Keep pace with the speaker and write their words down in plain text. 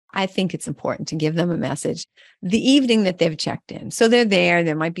I think it's important to give them a message the evening that they've checked in. So they're there,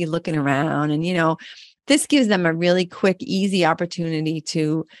 they might be looking around, and, this gives them a really quick, easy opportunity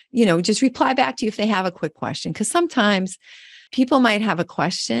to, just reply back to you if they have a quick question. Because sometimes people might have a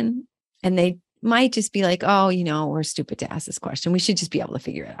question and they might just be like, oh, we're stupid to ask this question. We should just be able to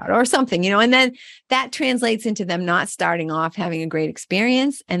figure it out or something, and then that translates into them not starting off having a great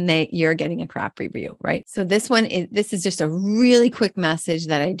experience and you're getting a crap review, right? So this is just a really quick message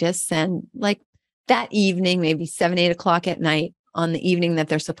that I just send like that evening, maybe 7, 8 o'clock at night on the evening that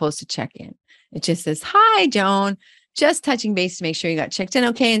they're supposed to check in. It just says, hi, Joan, just touching base to make sure you got checked in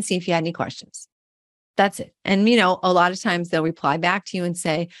okay and see if you had any questions. That's it. And, a lot of times they'll reply back to you and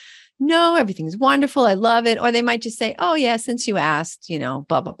say, no, everything's wonderful. I love it. Or they might just say, oh yeah, since you asked, blah,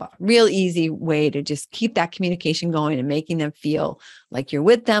 blah, blah. Real easy way to just keep that communication going and making them feel like you're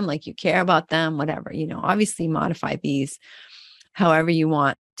with them, like you care about them, whatever, obviously modify these however you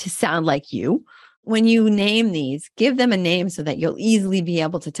want to sound like you. When you name these, give them a name so that you'll easily be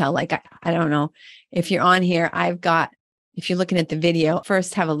able to tell, like, I don't know if you're on here, if you're looking at the video,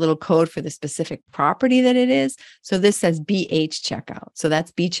 first have a little code for the specific property that it is. So this says BH checkout. So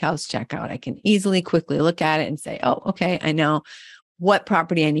that's beach house checkout. I can easily, quickly look at it and say, oh, okay, I know what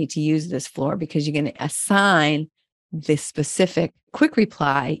property I need to use this for, because you're going to assign this specific quick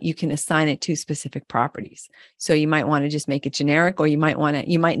reply. You can assign it to specific properties. So you might want to just make it generic, or you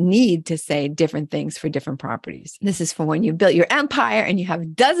might need to say different things for different properties. This is for when you built your empire and you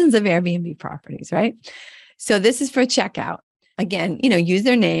have dozens of Airbnb properties, right? So this is for checkout. Again, use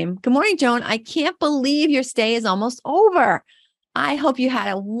their name. Good morning, Joan. I can't believe your stay is almost over. I hope you had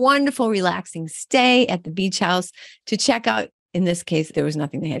a wonderful, relaxing stay at the beach house. To check out, in this case, there was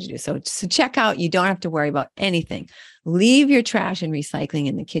nothing they had to do. So to check out, you don't have to worry about anything. Leave your trash and recycling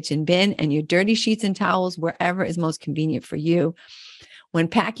in the kitchen bin and your dirty sheets and towels wherever is most convenient for you. When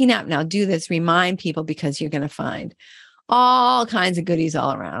packing up, now do this, remind people, because you're going to find all kinds of goodies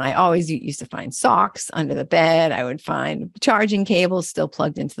all around. I always used to find socks under the bed. I would find charging cables still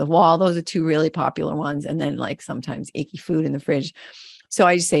plugged into the wall. Those are 2 really popular ones. And then like sometimes icky food in the fridge. So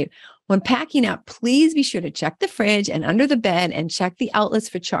I just say, when packing up, please be sure to check the fridge and under the bed and check the outlets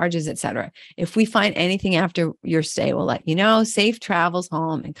for charges, etc. If we find anything after your stay, we'll let you know. Safe travels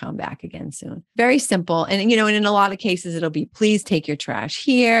home and come back again soon. Very simple. And, and in a lot of cases, it'll be, please take your trash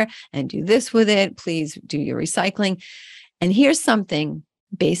here and do this with it. Please do your recycling. And here's something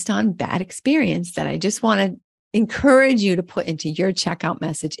based on bad experience that I just want to encourage you to put into your checkout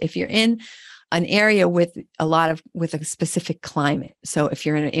message. If you're in an area with a specific climate. So if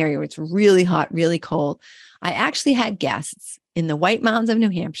you're in an area where it's really hot, really cold, I actually had guests in the White Mountains of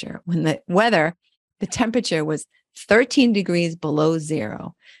New Hampshire when the temperature was 13 degrees below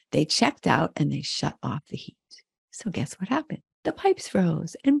zero. They checked out and they shut off the heat. So guess what happened? The pipes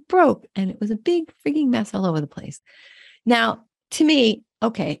froze and broke, and it was a big frigging mess all over the place. Now, to me,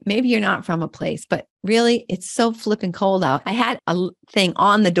 okay, maybe you're not from a place, but really it's so flipping cold out. I had a thing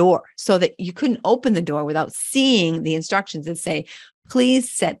on the door so that you couldn't open the door without seeing the instructions that say,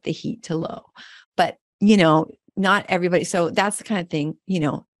 please set the heat to low. But, not everybody. So that's the kind of thing,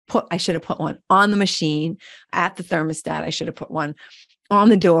 I should have put one on the machine at the thermostat. I should have put one on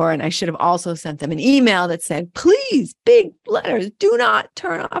the door. And I should have also sent them an email that said, please, big letters, do not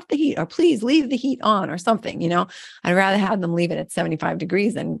turn off the heat, or please leave the heat on, or something. I'd rather have them leave it at 75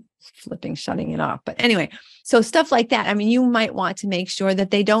 degrees than flipping shutting it off. But anyway, so stuff like that. I mean, you might want to make sure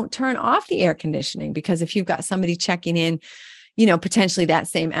that they don't turn off the air conditioning, because if you've got somebody checking in, potentially that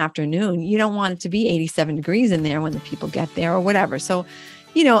same afternoon, you don't want it to be 87 degrees in there when the people get there or whatever. So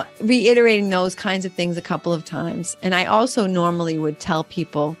reiterating those kinds of things a couple of times. And I also normally would tell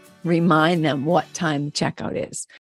people, remind them what time checkout is.